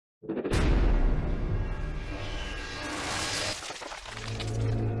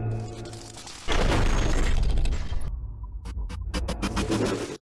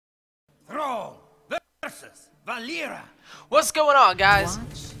What's going on, guys?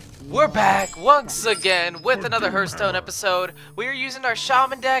 We're back once again with another Hearthstone episode. We are using our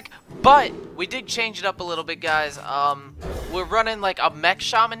Shaman deck, but we did change it up a little bit, guys. We're running like a mech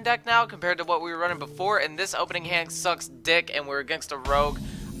Shaman deck now compared to what we were running before, and this opening hand sucks dick, and we're against a rogue.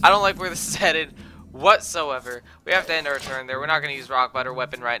 I don't like where this is headed whatsoever. We have to end our turn there. We're not going to use Rock Biter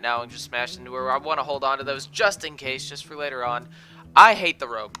weapon right now and just smash into her. I want to hold on to those just in case, just for later on. I hate the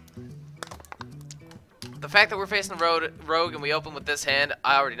rogue. The fact that we're facing the rogue and we open with this hand,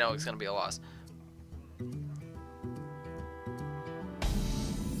 I already know it's going to be a loss.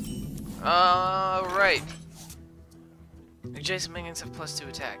 Alright. Adjacent minions have +2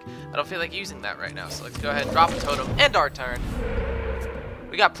 attack. I don't feel like using that right now, so let's go ahead and drop a totem. End our turn.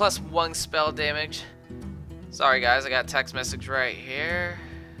 We got +1 spell damage. Sorry guys, I got a text message right here.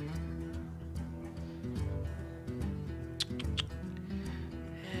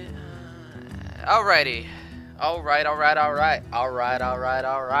 Alrighty. Alright.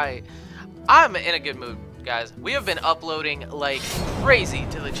 I'm in a good mood, guys. We have been uploading like crazy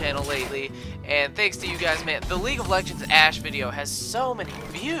to the channel lately, and thanks to you guys, man. The League of Legends Ash video has so many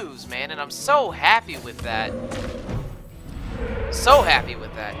views, man, and I'm so happy with that. So happy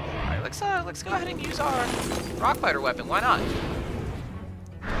with that. Alright, let's go ahead and use our Rock Biter weapon. Why not?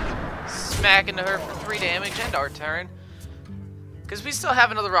 Smack into her for 3 damage, end our turn. Because we still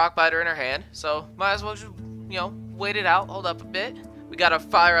have another Rock Biter in our hand, so might as well just, you know, wait it out, hold up a bit. We got our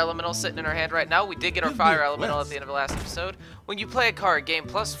Fire Elemental sitting in our hand right now. We did get our Fire Elemental at the end of the last episode. When you play a card, gain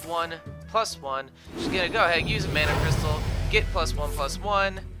 +1/+1. She's going to go ahead and use a Mana Crystal, get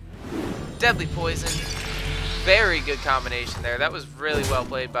 +1/+1. Deadly Poison. Very good combination there. That was really well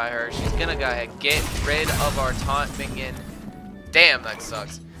played by her. She's going to go ahead and get rid of our Taunt Minion. Damn, that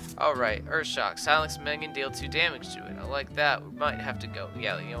sucks. Alright, Earth Shock. Silence Minion, deal 2 damage to it. I like that. We might have to go.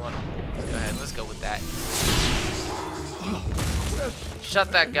 Yeah, you know what? Let's go ahead. Let's go with that.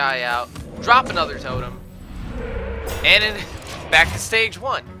 Shut that guy out. Drop another totem. And back to stage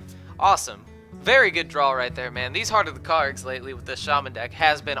 1. Awesome. Very good draw right there, man. These Heart of the Cards lately with the Shaman deck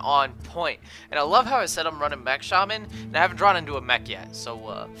has been on point. And I love how I said I'm running Mech Shaman, and I haven't drawn into a mech yet.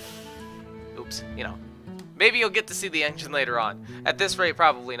 So, oops, you know. Maybe you'll get to see the engine later on. At this rate,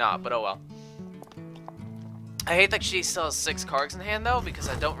 probably not, but oh well. I hate that she still has 6 cards in hand, though, because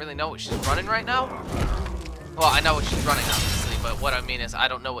I don't really know what she's running right now. Well, I know what she's running, obviously, but what I mean is I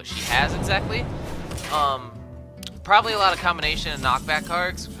don't know what she has exactly. Probably a lot of combination and knockback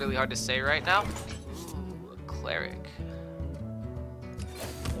cards. It's really hard to say right now. Ooh, a Cleric.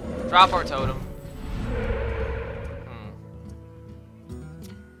 Drop our totem.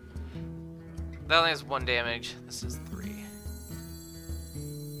 That only has 1 damage. This is 3.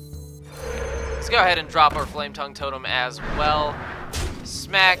 Let's go ahead and drop our Flame Tongue Totem as well.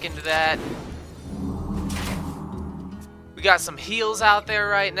 Smack into that. We got some heals out there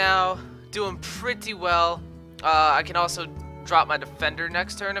right now. Doing pretty well. I can also drop my Defender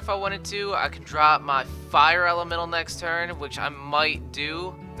next turn if I wanted to. I can drop my Fire Elemental next turn, which I might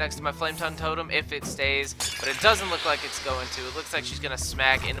do next to my Flame Tongue Totem if it stays, but it doesn't look like it's going to. It looks like she's going to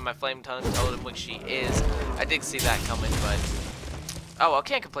smack into my Flame Tongue Totem, which she is. I did see that coming, but oh, well,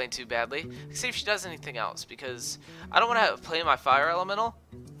 can't complain too badly. Let's see if she does anything else, because I don't want to play my Fire Elemental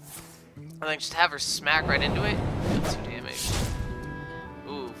and then just have her smack right into it. 2 damage.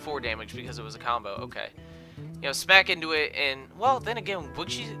 Ooh, 4 damage because it was a combo. Okay. You know, smack into it, and, well, then again,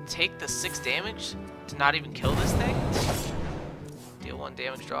 would she take the 6 damage to not even kill this thing? Deal 1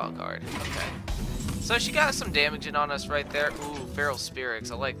 damage, draw a card. Okay. So she got some damage in on us right there. Ooh, Feral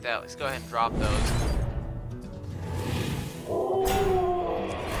Spirits. I like that. Let's go ahead and drop those.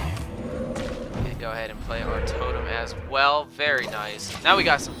 And go ahead and play our totem as well. Very nice. Now we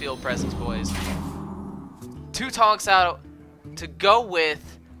got some field presence, boys. 2 Tonks out to go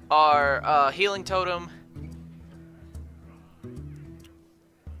with our healing totem.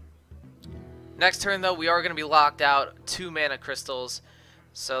 Next turn, though, we are going to be locked out. 2 Mana Crystals.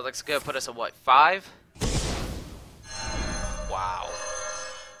 So let's go put us at, what, 5? Wow.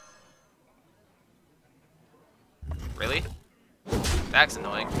 Really? That's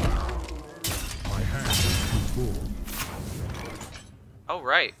annoying. Oh,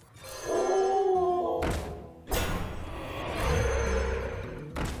 right.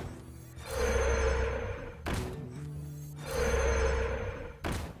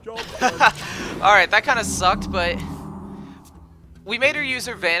 Alright, that kind of sucked, but we made her use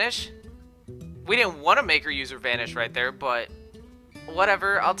her Vanish. We didn't want to make her use her Vanish right there, but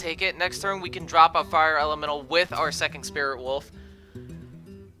whatever, I'll take it. Next turn, we can drop a Fire Elemental with our second Spirit Wolf.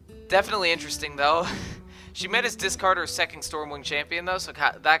 Definitely interesting, though. She made us discard her second Stormwing Champion, though, so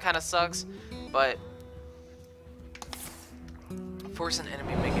that kind of sucks. But Force an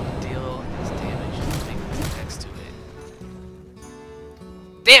enemy minion to deal this damage and make next to it.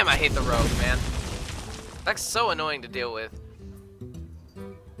 Damn, I hate the rogue, man. That's so annoying to deal with.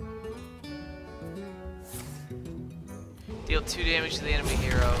 Deal 2 damage to the enemy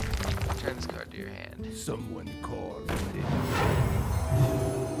hero. Turn this card to your hand. Someone carved it.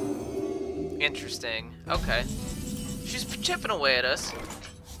 Interesting. Okay. She's chipping away at us.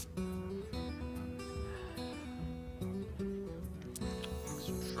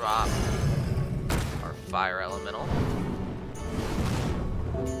 Let's drop our fire elemental.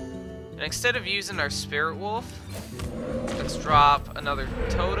 And instead of using our spirit wolf, let's drop another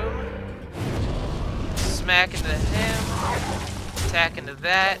totem. Smack into him, attack into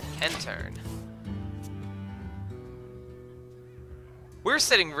that, and turn. We're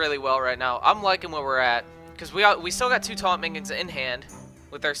sitting really well right now. I'm liking where we're at, because we still got 2 taunt minions in hand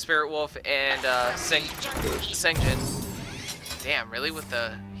with our Spirit Wolf and Sengjin. Damn, really? With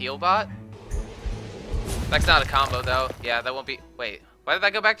the heal bot? That's not a combo though. Yeah, that won't be. Wait, why did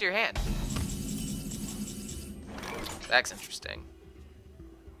that go back to your hand? That's interesting.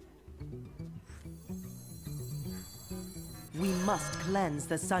 We must cleanse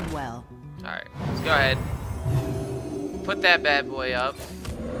the Sunwell. Alright, let's go ahead. Put that bad boy up.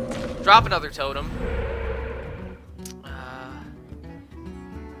 Drop another totem.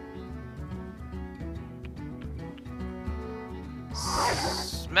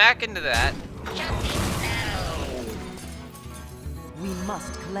 Smack into that. We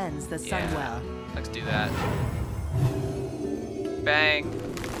must cleanse the Sunwell. Let's do that. Bang.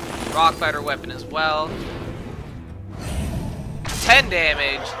 Rock Biter weapon as well. 10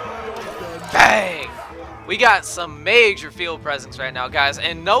 damage. Bang! We got some major field presence right now, guys,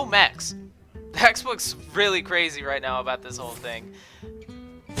 and no mechs. The Hex looks really crazy right now about this whole thing.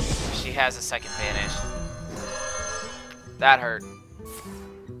 She has a second vanish. That hurt.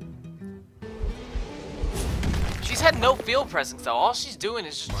 She's had no field presence though. All she's doing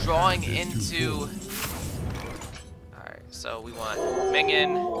is just drawing into. Alright, so we want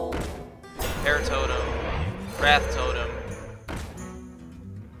Minion, Air Totem, Wrath Totem.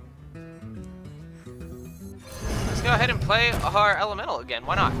 Let's go ahead and play our Elemental again.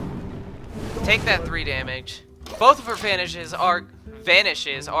 Why not? Take that 3 damage. Both of her vanishes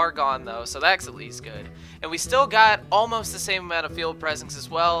are gone though, so that's at least good. And we still got almost the same amount of field presence as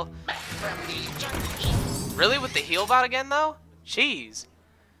well. Really, with the heal bot again though? Jeez.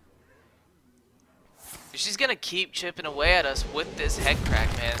 She's gonna keep chipping away at us with this head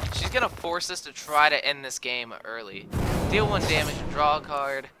crack, man. She's gonna force us to try to end this game early. Deal 1 damage and draw a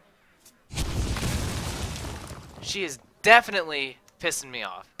card. She is definitely pissing me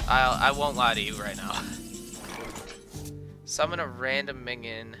off. I won't lie to you right now. Summon a random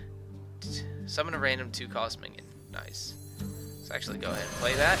minion. Summon a random 2-cost minion. Nice. Let's actually go ahead and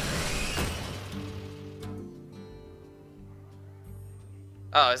play that.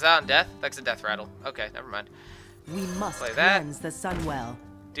 Oh, is that on death? That's a death rattle. Okay, never mind. We must play that. cleanse the Sunwell.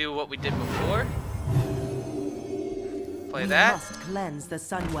 Do what we did before. Play We that. must cleanse the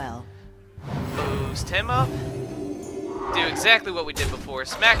Sunwell. Boost him up. Do exactly what we did before.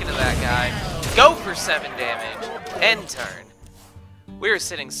 Smack into that guy. Go for 7 damage. End turn. We are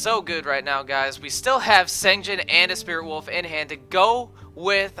sitting so good right now, guys. We still have Sengjin and a Spirit Wolf in hand to go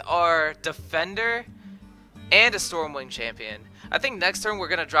with our Defender and a Stormwing Champion. I think next turn we're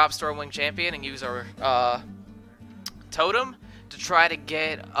going to drop Stormwing Champion and use our Totem to try to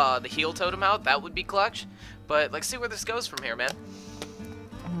get the heal Totem out. That would be clutch. But let's see where this goes from here, man.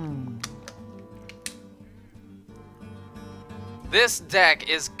 This deck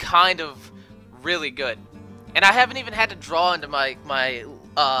is kind of really good. And I haven't even had to draw into my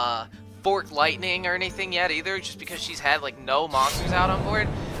Forked Lightning or anything yet either, just because she's had like no monsters out on board.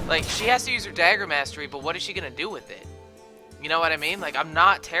 Like, she has to use her Dagger Mastery, but what is she gonna do with it? You know what I mean? Like, I'm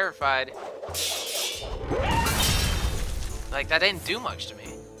not terrified. Like, that didn't do much to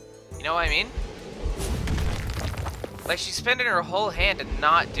me. You know what I mean? Like, she's spending her whole hand to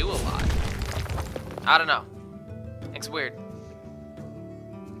not do a lot. I don't know. It's weird.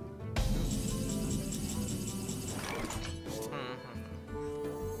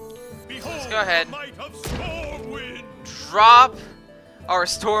 Let's go ahead. Drop our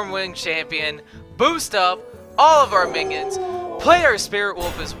Stormwing Champion. Boost up all of our minions. Play our Spirit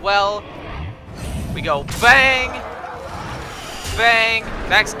Wolf as well. We go bang. Bang.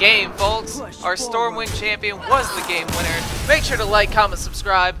 That's game, folks. Our Stormwing Champion was the game winner. Make sure to like, comment,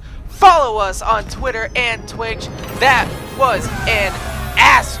 subscribe. Follow us on Twitter and Twitch. That was an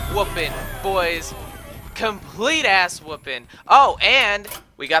ass whooping, boys. Complete ass whooping. Oh, and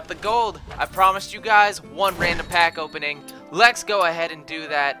we got the gold. I promised you guys one random pack opening. Let's go ahead and do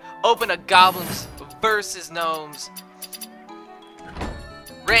that. Open a Goblins versus Gnomes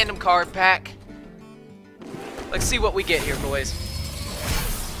random card pack. Let's see what we get here, boys.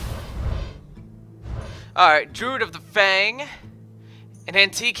 Alright, Druid of the Fang. An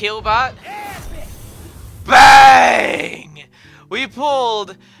Antique Healbot. Bang! We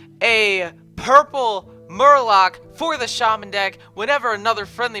pulled a purple Murloc for the Shaman deck. Whenever another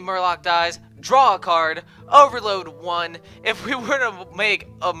friendly Murloc dies, draw a card, overload 1. If we were to make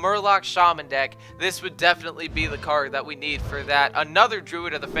a Murloc Shaman deck, this would definitely be the card that we need for that. Another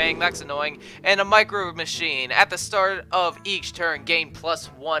Druid of the Fang, that's annoying, and a Micro Machine. At the start of each turn, gain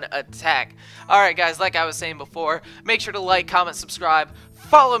 +1 attack. Alright guys, like I was saying before, make sure to like, comment, subscribe.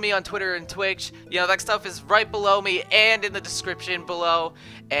 Follow me on Twitter and Twitch. You know, that stuff is right below me and in the description below.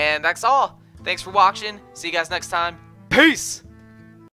 And that's all. Thanks for watching. See you guys next time. Peace!